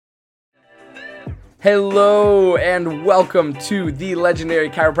Hello and welcome to the Legendary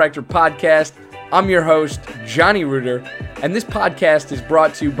Chiropractor Podcast. I'm your host, Johnny Reuter, and this podcast is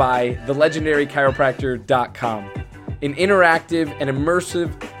brought to you by thelegendarychiropractor.com, an interactive and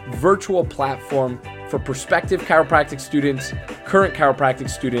immersive virtual platform for prospective chiropractic students, current chiropractic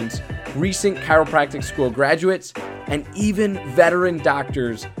students, recent chiropractic school graduates, and even veteran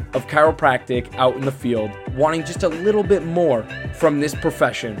doctors of chiropractic out in the field wanting just a little bit more from this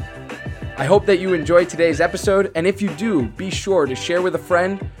profession. I hope that you enjoyed today's episode, and if you do, be sure to share with a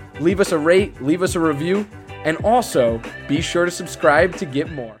friend, leave us a rate, leave us a review, and also be sure to subscribe to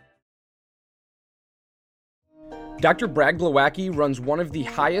get more. Dr. Brad Glowacki runs one of the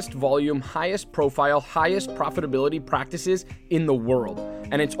highest volume, highest profile, highest profitability practices in the world,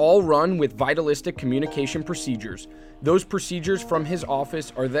 and it's all run with vitalistic communication procedures. Those procedures from his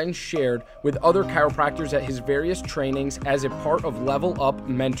office are then shared with other chiropractors at his various trainings as a part of Level Up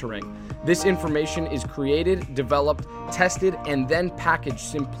Mentoring. This information is created, developed, tested, and then packaged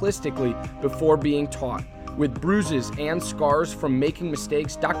simplistically before being taught. With bruises and scars from making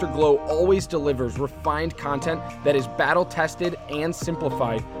mistakes, Dr. Glow always delivers refined content that is battle-tested and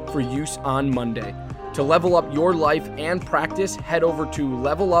simplified for use on Monday. To level up your life and practice, head over to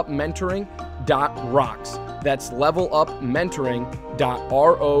levelupmentoring.rocks. That's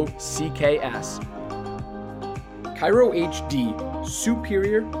levelupmentoring.rocks. Chiro HD,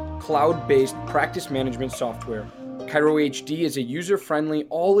 superior cloud-based practice management software. Chiro HD is a user-friendly,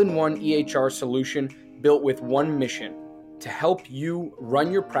 all-in-one EHR solution built with one mission: to help you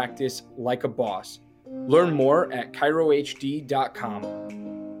run your practice like a boss. Learn more at chirohd.com.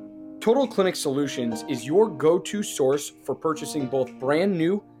 Total Clinic Solutions is your go-to source for purchasing both brand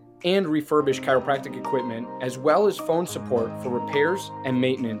new and refurbished chiropractic equipment, as well as phone support for repairs and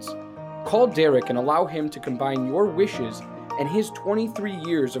maintenance. Call Derek and allow him to combine your wishes and his 23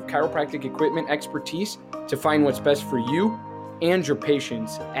 years of chiropractic equipment expertise to find what's best for you and your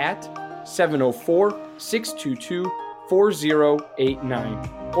patients at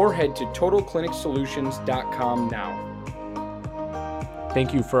 704-622-4089 or head to totalclinicsolutions.com now.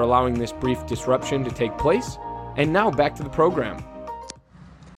 Thank you for allowing this brief disruption to take place. And now back to the program.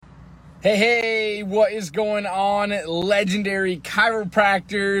 Hey, what is going on, legendary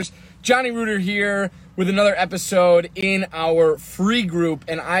chiropractors? Johnny Reuter here with another episode in our free group,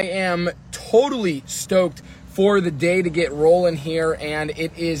 and I am totally stoked for the day to get rolling here, and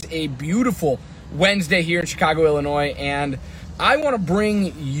it is a beautiful Wednesday here in Chicago, Illinois, and I want to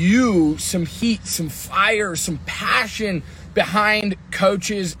bring you some heat, some fire, some passion behind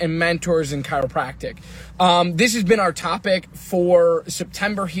coaches and mentors in chiropractic. This has been our topic for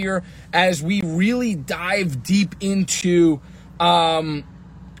September here as we really dive deep into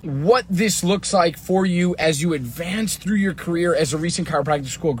what this looks like for you as you advance through your career as a recent chiropractic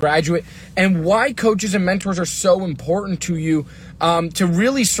school graduate, and why coaches and mentors are so important to you, to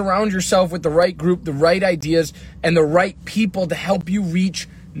really surround yourself with the right group, the right ideas, and the right people to help you reach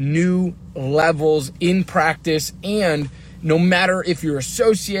new levels in practice. And no matter if you're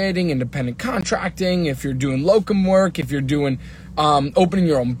associating, independent contracting, if you're doing locum work, if you're doing opening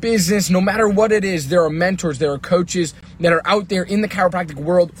your own business, no matter what it is, there are mentors, there are coaches that are out there in the chiropractic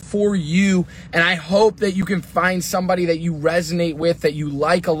world for you. And I hope that you can find somebody that you resonate with, that you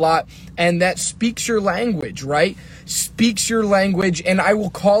like a lot, and that speaks your language, right? Speaks your language, and I will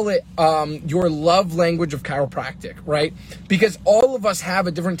call it your love language of chiropractic, right? Because all of us have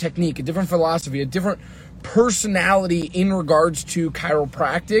a different technique, a different philosophy, a different personality in regards to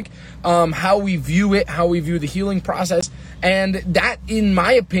chiropractic, how we view it, how we view the healing process. And that, in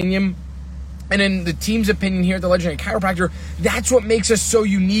my opinion, and in the team's opinion here at the Legendary Chiropractor, that's what makes us so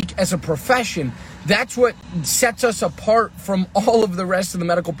unique as a profession. That's what sets us apart from all of the rest of the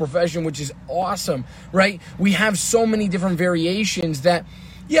medical profession, which is awesome, right? We have so many different variations that,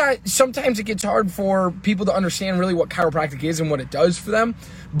 yeah, sometimes it gets hard for people to understand really what chiropractic is and what it does for them.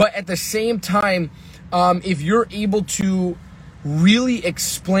 But at the same time, if you're able to really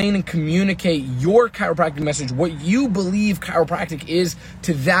explain and communicate your chiropractic message, what you believe chiropractic is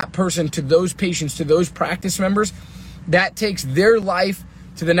to that person, to those patients, to those practice members, that takes their life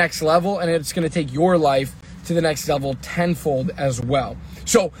to the next level, and it's going to take your life to the next level tenfold as well.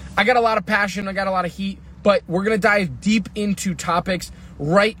 So I got a lot of passion, I got a lot of heat, but we're going to dive deep into topics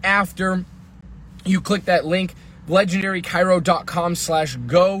right after you click that link,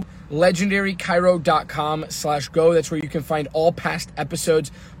 legendarychiro.com/go. legendarychiro.com/go. That's where you can find all past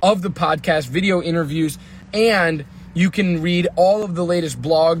episodes of the podcast, video interviews, and you can read all of the latest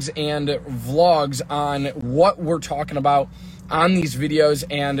blogs and vlogs on what we're talking about on these videos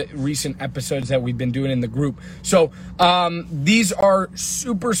and recent episodes that we've been doing in the group. So these are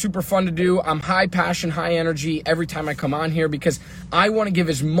super, super fun to do. I'm high passion, high energy every time I come on here because I want to give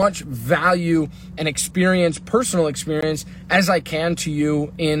as much value and experience, personal experience, as I can to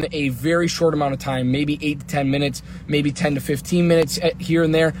you in a very short amount of time, maybe 8 to 10 minutes, maybe 10 to 15 minutes here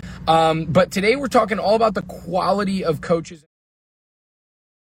and there. But today we're talking all about the quality of coaches.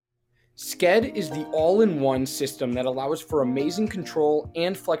 Sked is the all-in-one system that allows for amazing control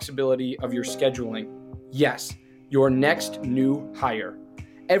and flexibility of your scheduling. Yes, your next new hire.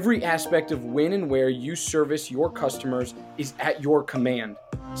 Every aspect of when and where you service your customers is at your command.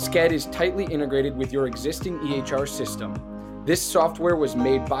 Sked is tightly integrated with your existing EHR system. This software was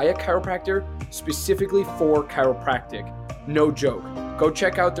made by a chiropractor specifically for chiropractic. No joke. Go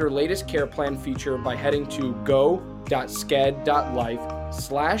check out their latest care plan feature by heading to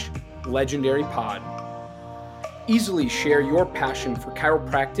go.sked.life/legendarypod. Easily share your passion for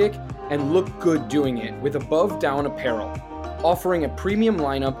chiropractic and look good doing it with Above Down Apparel, offering a premium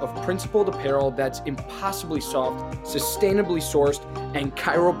lineup of principled apparel that's impossibly soft, sustainably sourced, and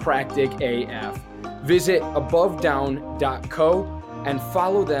chiropractic AF. Visit abovedown.co and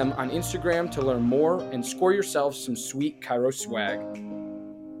follow them on Instagram to learn more and score yourself some sweet chiro swag.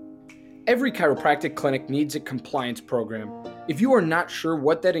 Every chiropractic clinic needs a compliance program. If you are not sure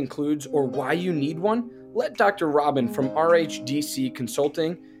what that includes or why you need one, let Dr. Robin from RHDC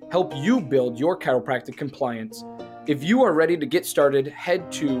Consulting help you build your chiropractic compliance. If you are ready to get started,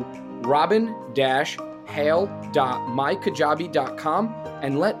 head to robin-hale.mykajabi.com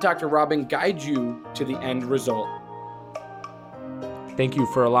and let Dr. Robin guide you to the end result. Thank you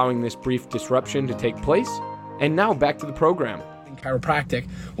for allowing this brief disruption to take place. And now back to the program. Chiropractic.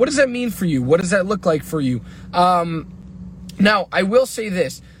 What does that mean for you? What does that look like for you? Now, I will say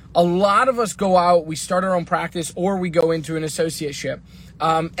this. A lot of us go out, we start our own practice, or we go into an associateship.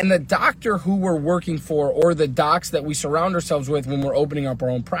 And the doctor who we're working for, or the docs that we surround ourselves with when we're opening up our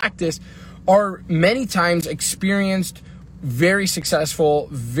own practice, are many times experienced, very successful,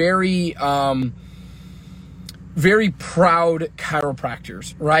 very proud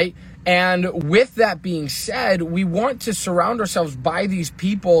chiropractors, right? And with that being said, we want to surround ourselves by these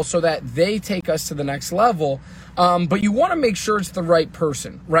people so that they take us to the next level. But you want to make sure it's the right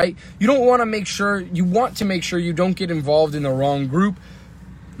person, right? You want to make sure you don't get involved in the wrong group,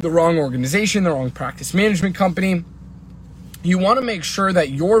 the wrong organization, the wrong practice management company. You want to make sure that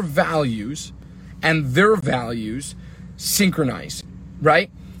your values and their values synchronize,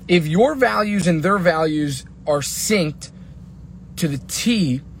 right? If your values and their values are synced to the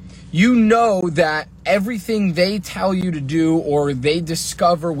T, you know that everything they tell you to do or they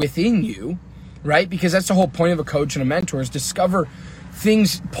discover within you, right? Because that's the whole point of a coach and a mentor, is discover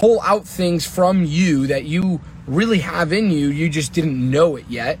things, pull out things from you that you really have in you, you just didn't know it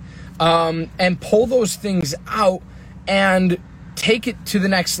yet, and pull those things out and take it to the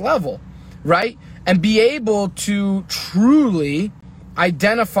next level, right? And be able to truly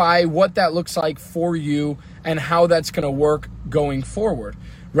identify what that looks like for you and how that's going to work going forward,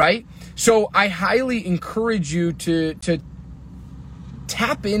 right? So I highly encourage you to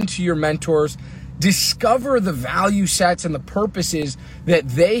tap into your mentors, discover the value sets and the purposes that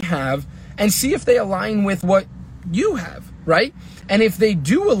they have, and see if they align with what you have, right? And if they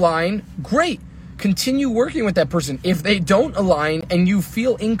do align, great. Continue working with that person. If they don't align and you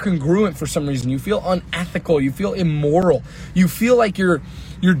feel incongruent for some reason, you feel unethical, you feel immoral, you feel like you're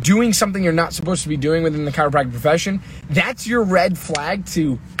doing something you're not supposed to be doing within the chiropractic profession, that's your red flag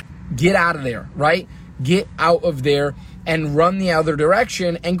to get out of there, right? Get out of there and run the other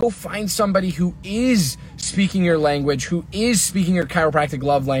direction and go find somebody who is speaking your language, who is speaking your chiropractic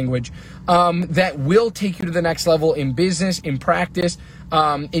love language, that will take you to the next level in business, in practice,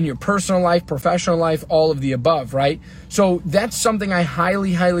 in your personal life, professional life, all of the above, right? So that's something I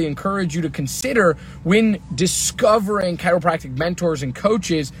highly, highly encourage you to consider when discovering chiropractic mentors and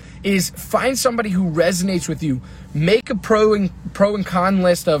coaches, is find somebody who resonates with you. Make a pro and con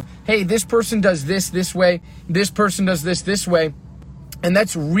list of, hey, this person does this way, this person does this way. And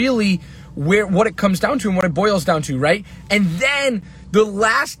that's really what it comes down to and what it boils down to, right? And then the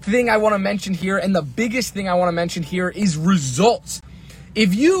last thing I want to mention here, and the biggest thing I want to mention here, is results.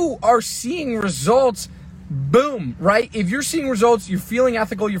 If you are seeing results, boom, right? If you're seeing results, you're feeling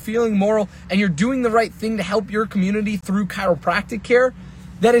ethical, you're feeling moral, and you're doing the right thing to help your community through chiropractic care,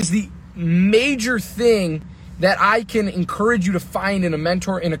 that is the major thing that I can encourage you to find in a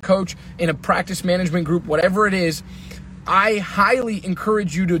mentor, in a coach, in a practice management group, whatever it is. I highly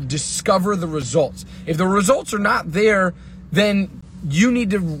encourage you to discover the results. If the results are not there, then you need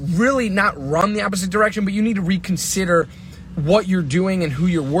to really not run the opposite direction, but you need to reconsider what you're doing and who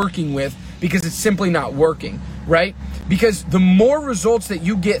you're working with, because it's simply not working, right? Because the more results that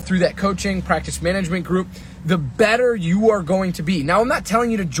you get through that coaching practice management group, the better you are going to be. Now, I'm not telling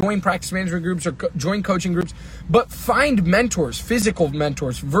you to join practice management groups or join coaching groups, but find mentors, physical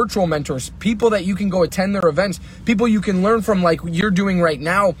mentors, virtual mentors, people that you can go attend their events, people you can learn from, like you're doing right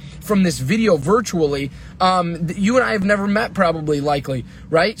now from this video virtually. You and I have never met, probably, likely,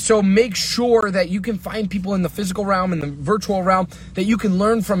 right? So make sure that you can find people in the physical realm and the virtual realm that you can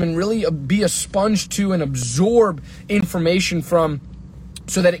learn from and really be a sponge to and absorb information from,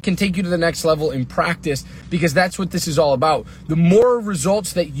 so that it can take you to the next level in practice, because that's what this is all about. The more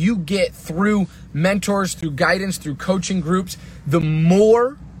results that you get through mentors, through guidance, through coaching groups, the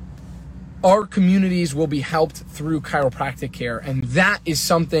more our communities will be helped through chiropractic care. And that is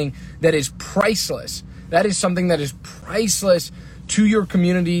something that is priceless. That is something that is priceless to your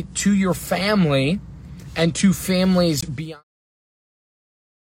community, to your family, and to families beyond.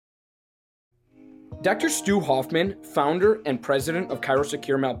 Dr. Stu Hoffman, founder and president of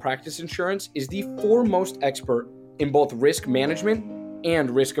ChiroSecure Malpractice Insurance, is the foremost expert in both risk management and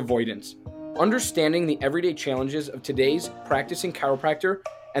risk avoidance. Understanding the everyday challenges of today's practicing chiropractor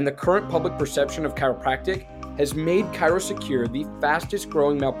and the current public perception of chiropractic has made ChiroSecure the fastest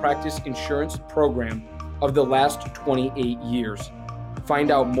growing malpractice insurance program of the last 28 years.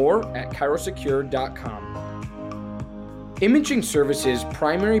 Find out more at chirosecure.com. Imaging Services'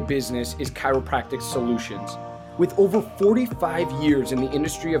 primary business is chiropractic solutions. With over 45 years in the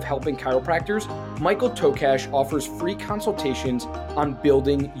industry of helping chiropractors, Michael Tokash offers free consultations on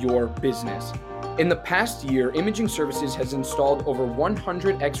building your business. In the past year, Imaging Services has installed over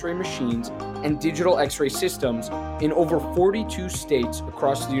 100 X-ray machines and digital X-ray systems in over 42 states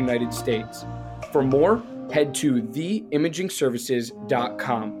across the United States. For more, head to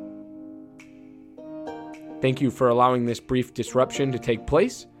theimagingservices.com. Thank you for allowing this brief disruption to take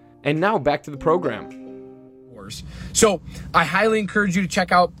place. And now back to the program. So I highly encourage you to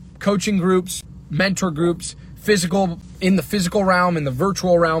check out coaching groups, mentor groups, in the physical realm, in the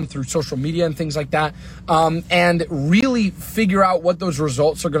virtual realm, through social media and things like that. And really figure out what those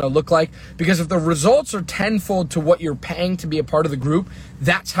results are going to look like. Because if the results are tenfold to what you're paying to be a part of the group,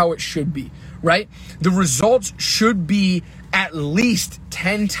 that's how it should be, right? The results should be at least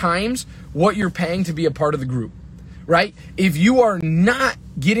 10 times what you're paying to be a part of the group, right? If you are not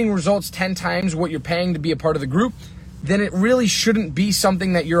getting results 10 times what you're paying to be a part of the group, then it really shouldn't be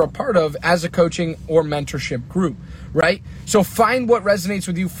something that you're a part of as a coaching or mentorship group, right? So find what resonates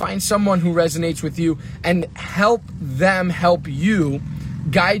with you, find someone who resonates with you, and help them help you,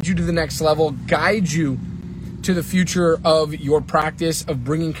 guide you to the next level, guide you to the future of your practice, of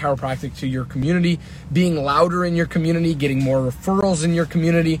bringing chiropractic to your community, being louder in your community, getting more referrals in your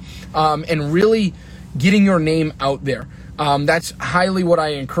community, and really getting your name out there. That's highly what I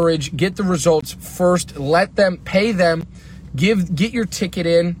encourage. Get the results first. Let them, pay them, get your ticket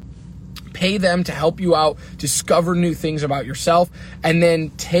in, pay them to help you out, discover new things about yourself, and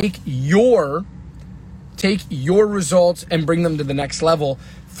then take your results and bring them to the next level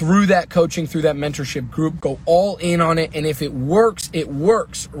through that coaching, through that mentorship group. Go all in on it. And if it works,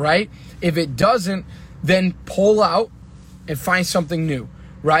 right? If it doesn't, then pull out and find something new,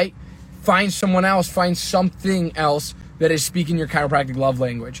 right? Find someone else, find something else that is speaking your chiropractic love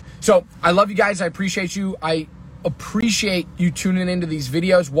language. So I love you guys. I appreciate you. I appreciate you tuning into these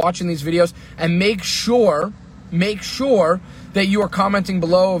videos, watching these videos, and make sure that you are commenting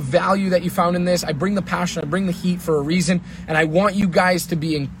below value that you found in this. I bring the passion, I bring the heat for a reason, and I want you guys to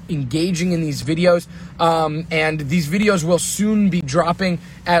be engaging in these videos. And these videos will soon be dropping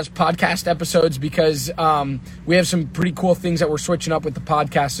as podcast episodes, because we have some pretty cool things that we're switching up with the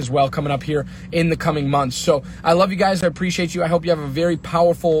podcast as well coming up here in the coming months. So I love you guys. I appreciate you. I hope you have a very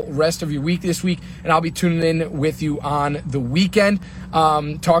powerful rest of your week this week, and I'll be tuning in with you on the weekend,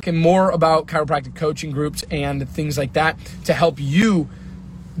 talking more about chiropractic coaching groups and things like that to help you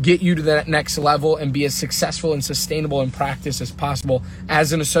get you to that next level and be as successful and sustainable in practice as possible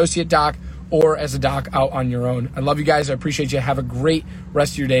as an associate doc or as a doc out on your own. I love you guys. I appreciate you. Have a great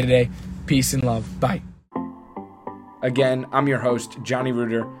rest of your day today. Peace and love. Bye. Again, I'm your host, Johnny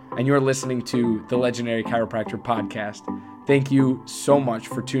Reuter, and you're listening to the Legendary Chiropractor Podcast. Thank you so much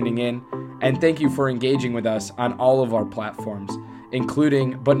for tuning in, and thank you for engaging with us on all of our platforms,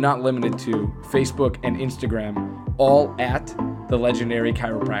 including, but not limited to, Facebook and Instagram, all at The Legendary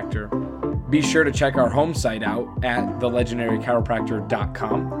Chiropractor. Be sure to check our home site out at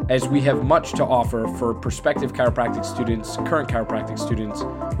thelegendarychiropractor.com, as we have much to offer for prospective chiropractic students, current chiropractic students,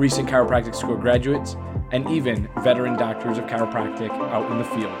 recent chiropractic school graduates, and even veteran doctors of chiropractic out in the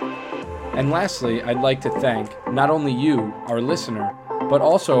field. And lastly, I'd like to thank not only you, our listener, but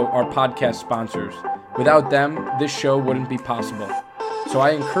also our podcast sponsors. Without them, this show wouldn't be possible. So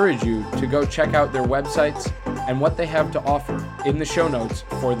I encourage you to go check out their websites and what they have to offer in the show notes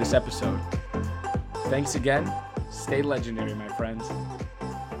for this episode. Thanks again. Stay legendary, my friends.